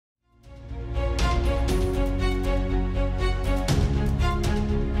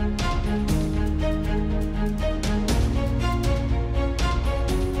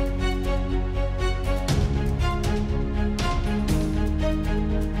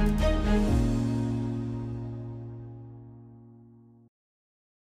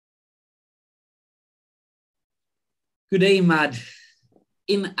Good day, Imad.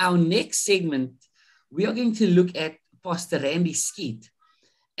 In our next segment, we are going to look at Pastor Randy Skeet.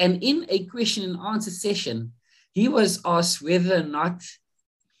 And in a question and answer session, he was asked whether or not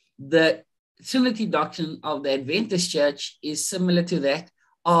the Trinity doctrine of the Adventist Church is similar to that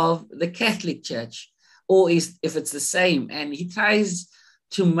of the Catholic Church, or if it's the same. And he tries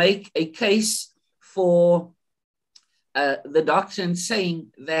to make a case for the doctrine,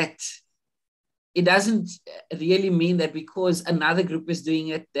 saying that it doesn't really mean that because another group is doing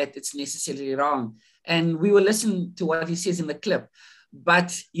it, that it's necessarily wrong. And we will listen to what he says in the clip.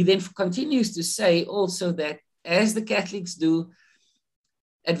 But he then continues to say also that as the Catholics do,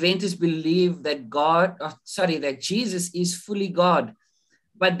 Adventists believe that that Jesus is fully God.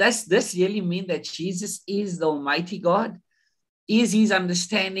 But does this really mean that Jesus is the Almighty God? Is his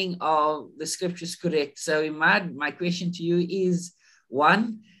understanding of the scriptures correct? So, Imad, my question to you is,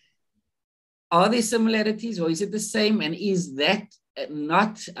 one, are there similarities or is it the same? And is that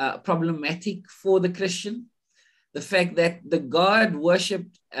not problematic for the Christian? The fact that the God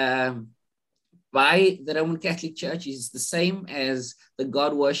worshipped by the Roman Catholic Church is the same as the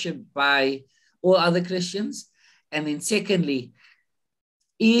God worshipped by all other Christians. And then secondly,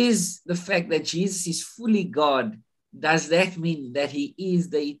 is the fact that Jesus is fully God, does that mean that he is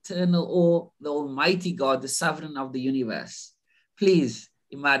the eternal or the Almighty God, the sovereign of the universe? Please,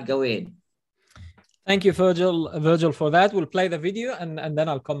 Imad, go ahead. Thank you, Virgil, for that. We'll play the video and then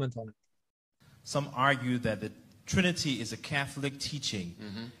I'll comment on it. Some argue that the Trinity is a Catholic teaching,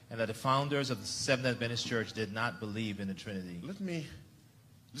 and that the founders of the Seventh Adventist Church did not believe in the Trinity.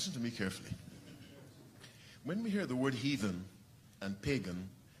 Listen to me carefully. When we hear the word heathen and pagan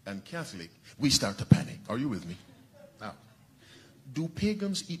and Catholic, we start to panic. Are you with me? Now, do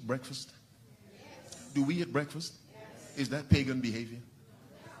pagans eat breakfast? Yes. Do we eat breakfast? Yes. Is that pagan behavior?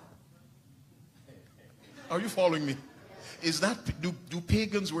 Are you following me? Is that, do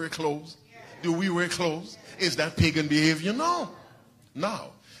pagans wear clothes? Do we wear clothes? Is that pagan behavior? No. Now,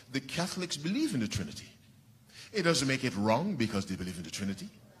 the Catholics believe in the Trinity. It doesn't make it wrong because they believe in the Trinity.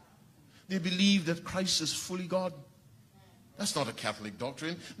 They believe that Christ is fully God. That's not a Catholic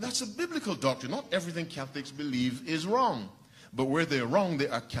doctrine. That's a biblical doctrine. Not everything Catholics believe is wrong. But where they're wrong, they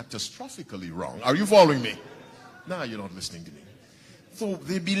are catastrophically wrong. Are you following me? Now you're not listening to me. So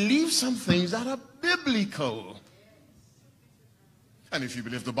they believe some things that are biblical. And if you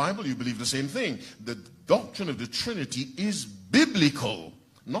believe the Bible, you believe the same thing. The doctrine of the Trinity is biblical,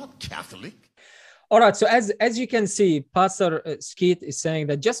 not Catholic. All right, so as you can see, Pastor Skeet is saying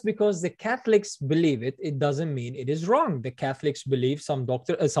that just because the Catholics believe it, it doesn't mean it is wrong. The Catholics believe some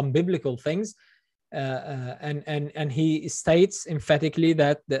biblical things, and he states emphatically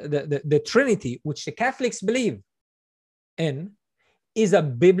that the Trinity, which the Catholics believe in, is a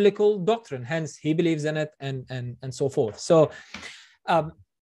biblical doctrine. Hence, he believes in it, and so forth. So, I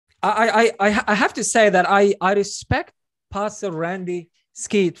have to say that I respect Pastor Randy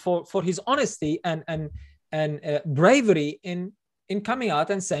Skeet for his honesty and bravery in coming out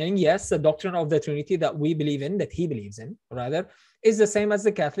and saying, yes, the doctrine of the Trinity that we believe in, that he believes in, rather, is the same as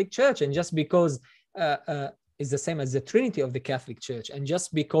the Catholic Church. And just because is the same as the Trinity of the Catholic Church, and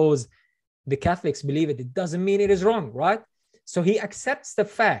just because the Catholics believe it, it doesn't mean it is wrong, right? So he accepts the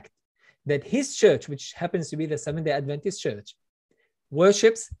fact that his church, which happens to be the Seventh-day Adventist Church,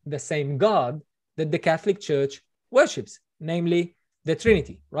 worships the same God that the Catholic Church worships, namely the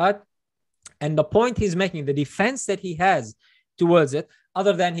Trinity, right? And the point he's making, the defense that he has towards it,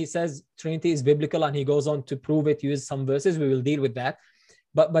 other than he says Trinity is biblical and he goes on to prove it, use some verses, we will deal with that.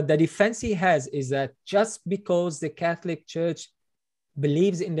 But the defense he has is that just because the Catholic Church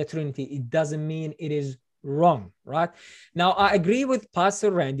believes in the Trinity, it doesn't mean it is wrong, right? Now, I agree with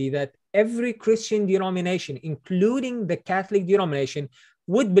Pastor Randy that every Christian denomination, including the Catholic denomination,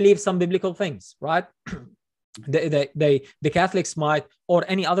 would believe some biblical things, right? The Catholics might, or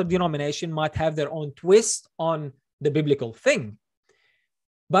any other denomination might have their own twist on the biblical thing.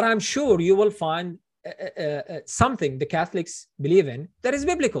 But I'm sure you will find something the Catholics believe in that is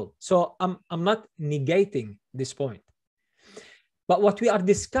biblical. So I'm not negating this point. But what we are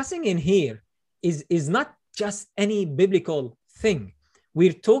discussing in here is not just any biblical thing.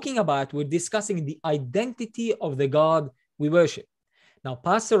 We're discussing the identity of the God we worship. Now,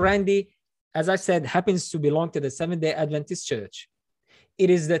 Pastor Randy, as I said, happens to belong to the Seventh-day Adventist Church.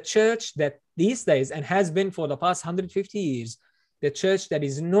 It is the church that these days, and has been for the past 150 years, the church that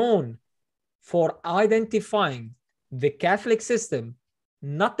is known for identifying the Catholic system,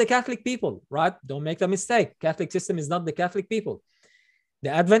 not the Catholic people, right? Don't make the mistake. Catholic system is not the Catholic people. The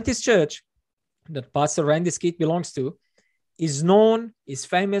Adventist Church that Pastor Randy Skeet belongs to is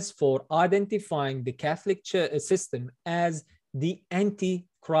famous for identifying the Catholic system as the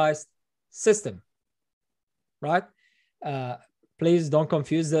Antichrist system, right? Please don't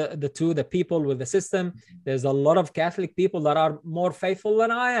confuse the two, the people with the system. There's a lot of Catholic people that are more faithful than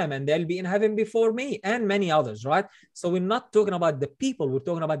I am, and they'll be in heaven before me and many others, right? So we're not talking about the people, we're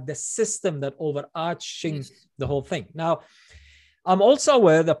talking about the system that overarching the whole thing. Now, I'm also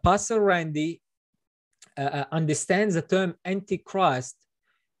aware that Pastor Randy understands the term Antichrist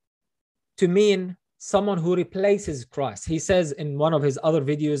to mean someone who replaces Christ. He says in one of his other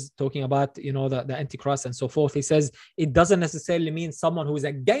videos talking about, you know, the Antichrist and so forth, he says it doesn't necessarily mean someone who is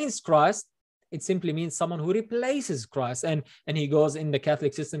against Christ. It simply means someone who replaces Christ. And he goes in the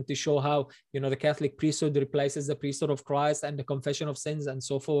Catholic system to show how, you know, the Catholic priesthood replaces the priesthood of Christ and the confession of sins and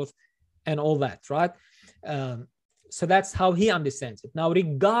so forth and all that, right? So that's how he understands it. Now,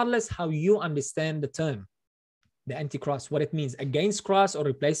 regardless how you understand the term, the Antichrist, what it means, against Christ or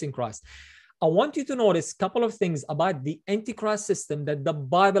replacing Christ, I want you to notice a couple of things about the Antichrist system that the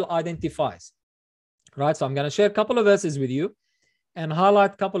Bible identifies, right? So I'm going to share a couple of verses with you and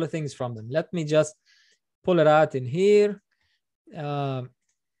highlight a couple of things from them. Let me just pull it out in here.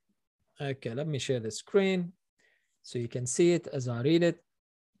 Okay, let me share the screen so you can see it as I read it.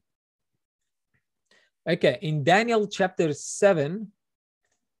 Okay, in Daniel chapter 7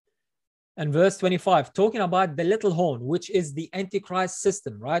 and verse 25, talking about the little horn, which is the Antichrist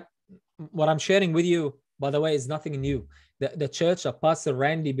system, right? What I'm sharing with you, by the way, is nothing new. The church that Pastor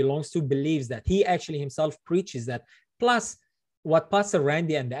Randy belongs to believes that. He actually himself preaches that. Plus, what Pastor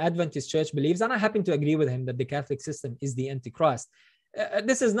Randy and the Adventist church believes, and I happen to agree with him, that the Catholic system is the Antichrist.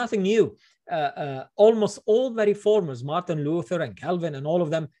 This is nothing new. Almost all the reformers, Martin Luther and Calvin and all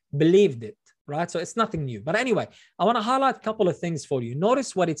of them, believed it, right? So it's nothing new. But anyway, I want to highlight a couple of things for you.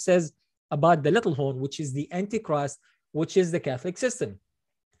 Notice what it says about the little horn, which is the Antichrist, which is the Catholic system.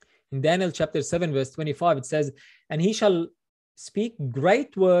 In Daniel chapter 7, verse 25, it says, and he shall speak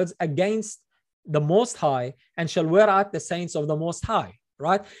great words against the Most High and shall wear out the saints of the Most High,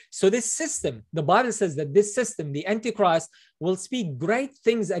 right? So this system, the Bible says that this system, the Antichrist, will speak great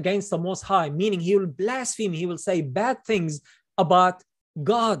things against the Most High, meaning he will blaspheme, he will say bad things about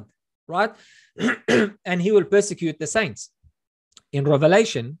God, right? And he will persecute the saints. In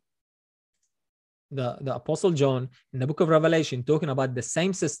Revelation, the Apostle John, in the book of Revelation, talking about the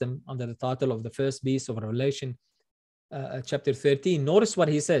same system under the title of the first beast of Revelation, chapter 13, notice what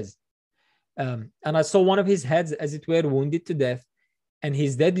he says. And I saw one of his heads as it were wounded to death, and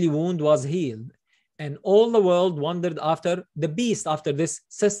his deadly wound was healed. And all the world wondered after the beast, after this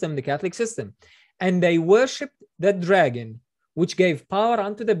system, the Catholic system. And they worshipped the dragon, which gave power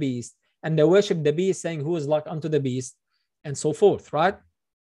unto the beast. And they worshipped the beast, saying, who is like unto the beast, and so forth, right?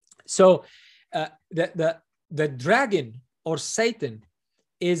 So the dragon or Satan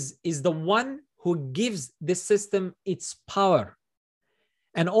is the one who gives this system its power.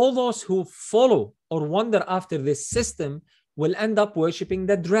 And all those who follow or wander after this system will end up worshiping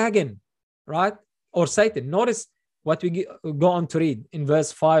the dragon, right? Or Satan. Notice what we go on to read in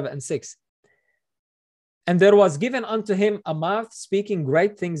verse 5 and 6. And there was given unto him a mouth speaking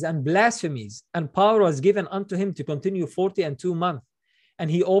great things and blasphemies, and power was given unto him to continue 42 months. And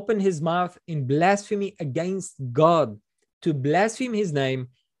he opened his mouth in blasphemy against God, to blaspheme his name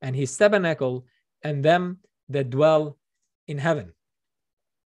and his tabernacle and them that dwell in heaven.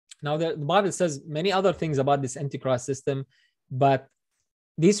 Now, the Bible says many other things about this Antichrist system, but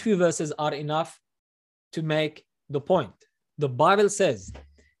these few verses are enough to make the point. The Bible says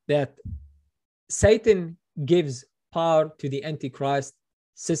that Satan gives power to the Antichrist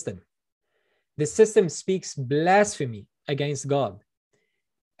system. The system speaks blasphemy against God.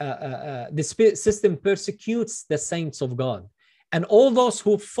 The system persecutes the saints of God. And all those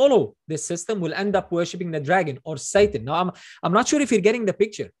who follow this system will end up worshiping the dragon or Satan. Now, I'm not sure if you're getting the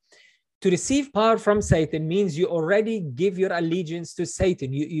picture. To receive power from Satan means you already give your allegiance to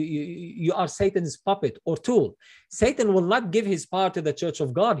Satan. You are Satan's puppet or tool. Satan will not give his power to the church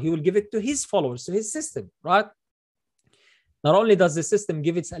of God. He will give it to his followers, to his system, right? Not only does the system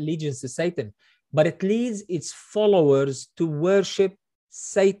give its allegiance to Satan, but it leads its followers to worship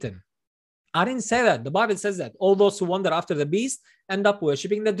Satan. I didn't say that. The Bible says that. All those who wander after the beast end up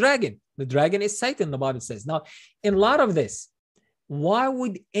worshiping the dragon. The dragon is Satan, the Bible says. Now, in light of this, why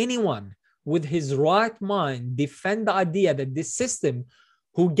would anyone with his right mind defend the idea that this system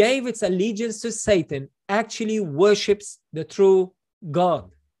who gave its allegiance to Satan actually worships the true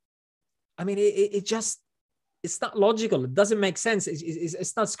God? I mean, it's not logical. It doesn't make sense.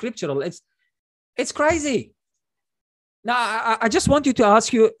 It's not scriptural. It's crazy. Now, I just want you to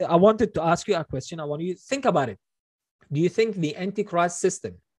ask you, I wanted to ask you a question. I want you to think about it. Do you think the Antichrist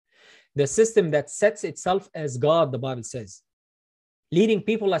system, the system that sets itself as God, the Bible says, leading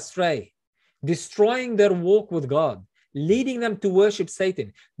people astray, destroying their walk with God, leading them to worship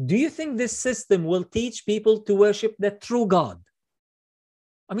Satan, do you think this system will teach people to worship the true God?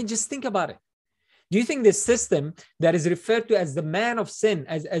 I mean, just think about it. Do you think this system that is referred to as the man of sin,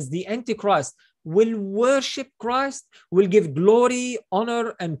 as the Antichrist, will worship Christ, will give glory,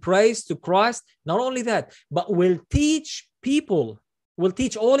 honor, and praise to Christ? Not only that, but will teach people, will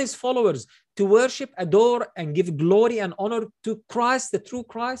teach all his followers to worship, adore, and give glory and honor to Christ, the true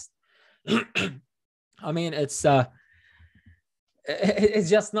Christ? I mean, it's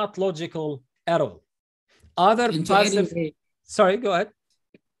just not logical at all. Other passive... Sorry, go ahead.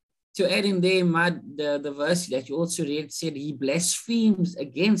 To add in there, Imad, the verse that you also read said he blasphemes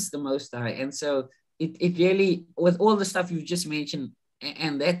against the Most High. And so it really, with all the stuff you've just mentioned,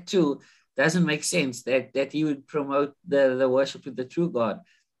 and that too, doesn't make sense that he would promote the worship of the true God.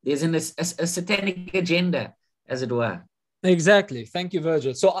 There's a satanic agenda, as it were. Exactly. Thank you,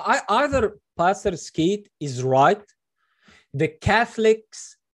 Virgil. So either Pastor Skeet is right, the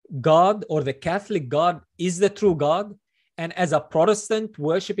Catholic's God or the Catholic God is the true God, and as a Protestant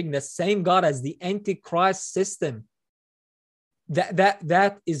worshiping the same God as the Antichrist system,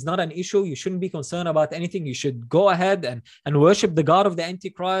 that is not an issue. You shouldn't be concerned about anything. You should go ahead and worship the God of the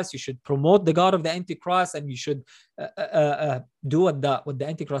Antichrist. You should promote the God of the Antichrist, and you should do what the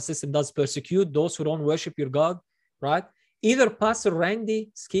Antichrist system does, persecute those who don't worship your God, right? Either Pastor Randy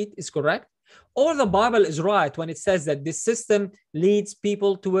Skeet is correct, or the Bible is right when it says that this system leads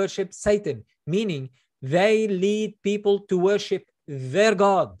people to worship Satan, meaning they lead people to worship their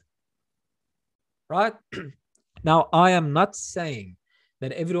God, right? Now, I am not saying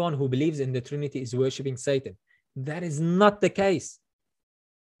that everyone who believes in the Trinity is worshiping Satan. That is not the case.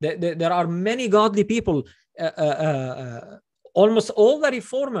 There are many godly people, almost all the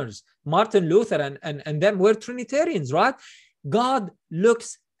reformers, Martin Luther and them were Trinitarians, right? God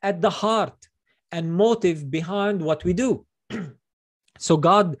looks at the heart and motive behind what we do. So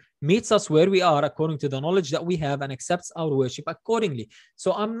God meets us where we are according to the knowledge that we have and accepts our worship accordingly.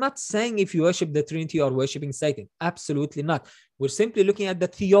 So I'm not saying if you worship the Trinity you are worshiping Satan. Absolutely not. We're simply looking at the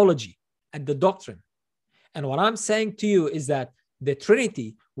theology and the doctrine. And what I'm saying to you is that the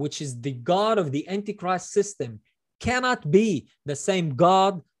Trinity, which is the God of the Antichrist system, cannot be the same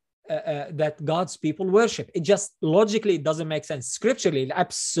God that God's people worship. It just logically it doesn't make sense. Scripturally, it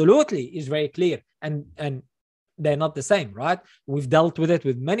absolutely is very clear, and they're not the same, right? We've dealt with it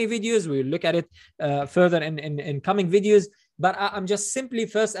with many videos. We'll look at it further in coming videos. But I'm just simply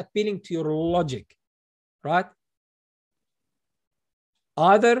first appealing to your logic, right?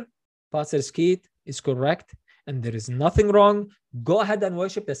 Either Pastor Skeet is correct and there is nothing wrong. Go ahead and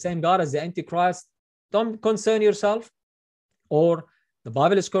worship the same God as the Antichrist. Don't concern yourself. Or the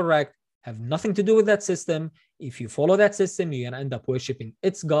Bible is correct. Have nothing to do with that system. If you follow that system, you're going to end up worshiping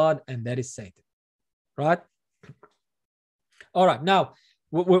its God, and that is Satan, right? All right. Now,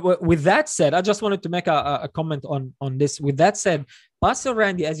 with that said, I just wanted to make a comment on this. With that said, Pastor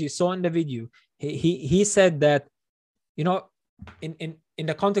Randy, as you saw in the video, he said that, you know, in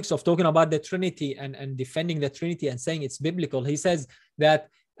the context of talking about the Trinity and defending the Trinity and saying it's biblical, he says that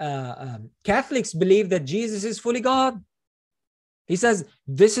Catholics believe that Jesus is fully God. He says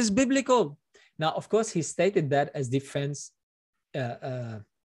this is biblical. Now, of course, he stated that as defense and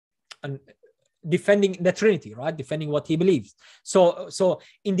defending the Trinity, right? Defending what he believes. So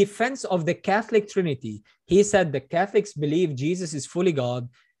in defense of the Catholic Trinity, he said the Catholics believe Jesus is fully God.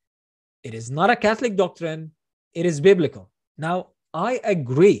 It is not a Catholic doctrine. It is biblical. Now, I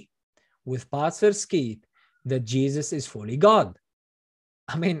agree with Pastor Skeet that Jesus is fully God.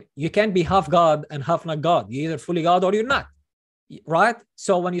 I mean, you can't be half God and half not God. You're either fully God or you're not, right?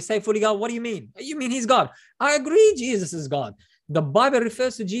 So when you say fully God, what do you mean? You mean he's God. I agree Jesus is God. The Bible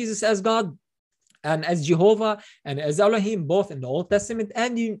refers to Jesus as God and as Jehovah and as Elohim, both in the Old Testament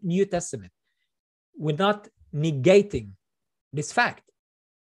and the New Testament. We're not negating this fact.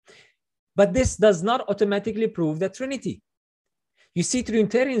 But this does not automatically prove the Trinity. You see,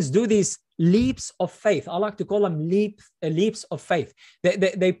 Trinitarians do these leaps of faith. I like to call them leaps of faith.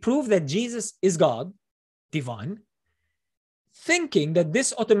 They prove that Jesus is God, divine, thinking that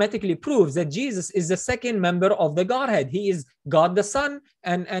this automatically proves that Jesus is the second member of the Godhead. He is God the Son,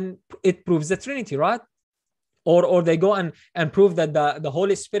 and it proves the Trinity, right? Or they go and prove that the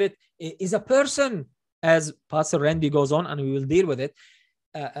Holy Spirit is a person, as Pastor Randy goes on, and we will deal with it.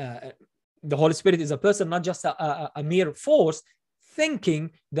 The Holy Spirit is a person, not just a mere force, thinking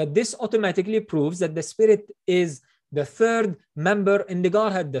that this automatically proves that the Spirit is the third member in the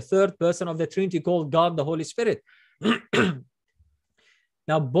Godhead, the third person of the Trinity called God, the Holy Spirit.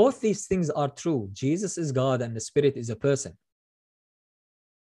 Now, both these things are true. Jesus is God and the Spirit is a person.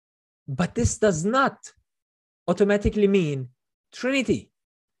 But this does not automatically mean Trinity.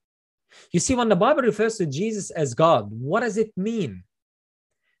 You see, when the Bible refers to Jesus as God, what does it mean?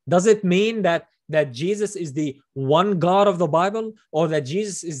 Does it mean that Jesus is the one God of the Bible, or that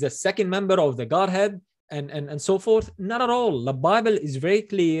Jesus is the second member of the Godhead, and so forth? Not at all. The Bible is very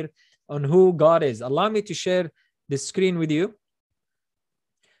clear on who God is. Allow me to share the screen with you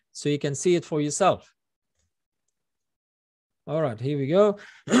so you can see it for yourself. All right, here we go.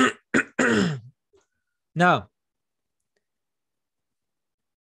 Now,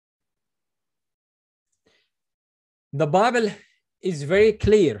 the Bible is very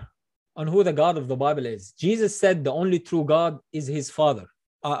clear on who the God of the Bible is. Jesus said the only true God is his Father.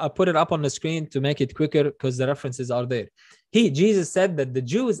 I put it up on the screen to make it quicker because the references are there. Jesus said that the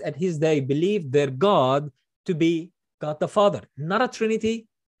Jews at his day believed their God to be God the Father, not a Trinity,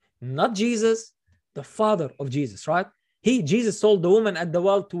 not Jesus, the Father of Jesus, right? Jesus told the woman at the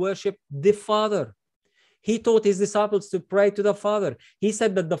well to worship the Father. He taught his disciples to pray to the Father. He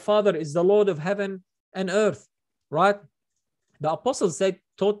said that the Father is the Lord of heaven and earth, right? The apostles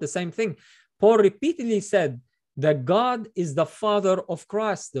taught the same thing. Paul repeatedly said that God is the Father of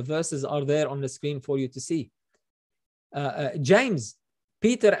Christ. The verses are there on the screen for you to see. James,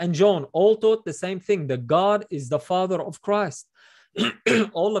 Peter, and John all taught the same thing, that God is the Father of Christ.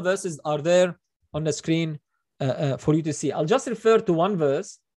 All the verses are there on the screen for you to see. I'll just refer to one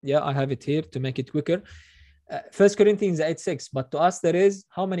verse. Yeah, I have it here to make it quicker. 1 Corinthians 8:6. But to us there is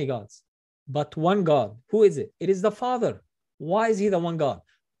how many gods? But one God. Who is it? It is the Father. Why is he the one God?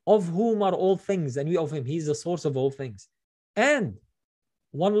 Of whom are all things, and we of him. He is the source of all things. And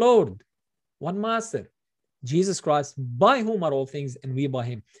one Lord, one Master, Jesus Christ, by whom are all things, and we by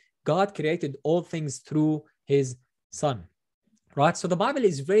him. God created all things through his Son. Right? So the Bible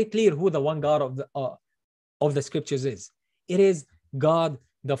is very clear who the one God of the scriptures is. It is God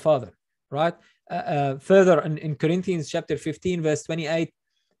the Father. Right? Further in Corinthians chapter 15, verse 28,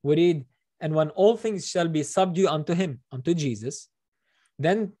 we read, and when all things shall be subdued unto him, unto Jesus,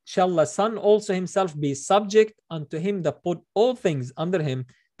 then shall the Son also himself be subject unto him that put all things under him,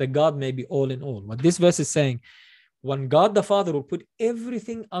 that God may be all in all. What this verse is saying, when God the Father will put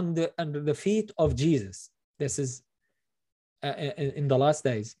everything under the feet of Jesus, this is in the last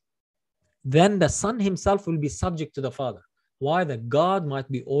days, then the Son himself will be subject to the Father. Why? That God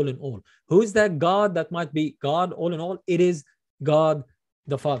might be all in all. Who is that God that might be God all in all? It is God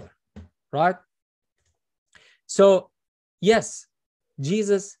the Father. Right? So, yes,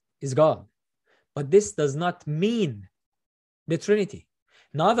 Jesus is God, but this does not mean the Trinity.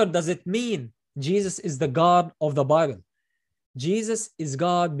 Neither does it mean Jesus is the God of the Bible. Jesus is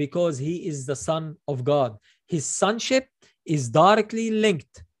God because he is the Son of God. His sonship is directly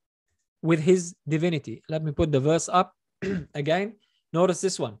linked with his divinity. Let me put the verse up again. Notice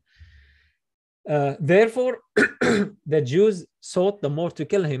this one. Therefore, the Jews sought the more to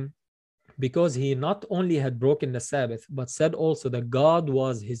kill him, because he not only had broken the Sabbath, but said also that God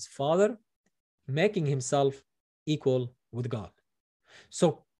was his Father, making himself equal with God.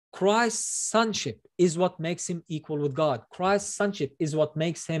 So Christ's sonship is what makes him equal with God. Christ's sonship is what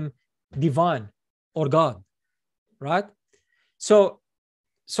makes him divine or God, right? So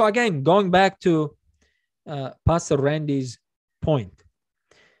again, going back to Pastor Randy's point,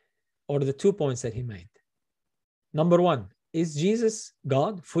 or the 2 points that he made. Number one, is Jesus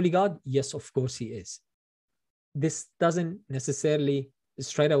God, fully God? Yes, of course he is. This doesn't necessarily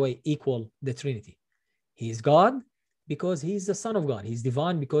straight away equal the Trinity. He is God because he's the Son of God. He's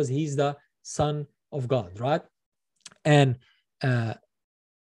divine because he's the Son of God, right? And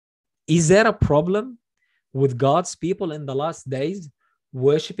is there a problem with God's people in the last days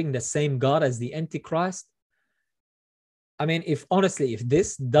worshiping the same God as the Antichrist? I mean, if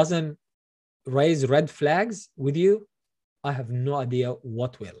this doesn't raise red flags with you, I have no idea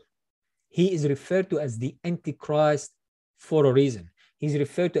what will. He is referred to as the Antichrist for a reason. He's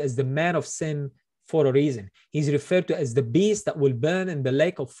referred to as the man of sin for a reason. He's referred to as the beast that will burn in the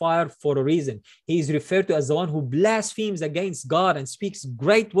lake of fire for a reason. He is referred to as the one who blasphemes against God and speaks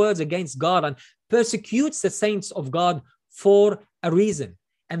great words against God and persecutes the saints of God for a reason.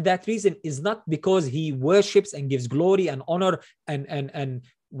 And that reason is not because he worships and gives glory and honor and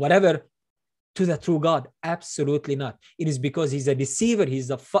whatever to the true God. Absolutely not. It is because he's a deceiver, he's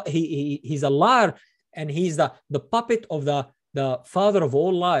a liar, and he's the puppet of the father of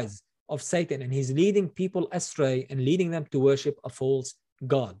all lies, of Satan, and he's leading people astray and leading them to worship a false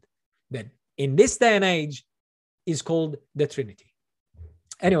God that in this day and age is called the Trinity.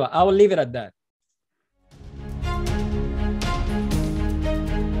 Anyway, I will leave it at that.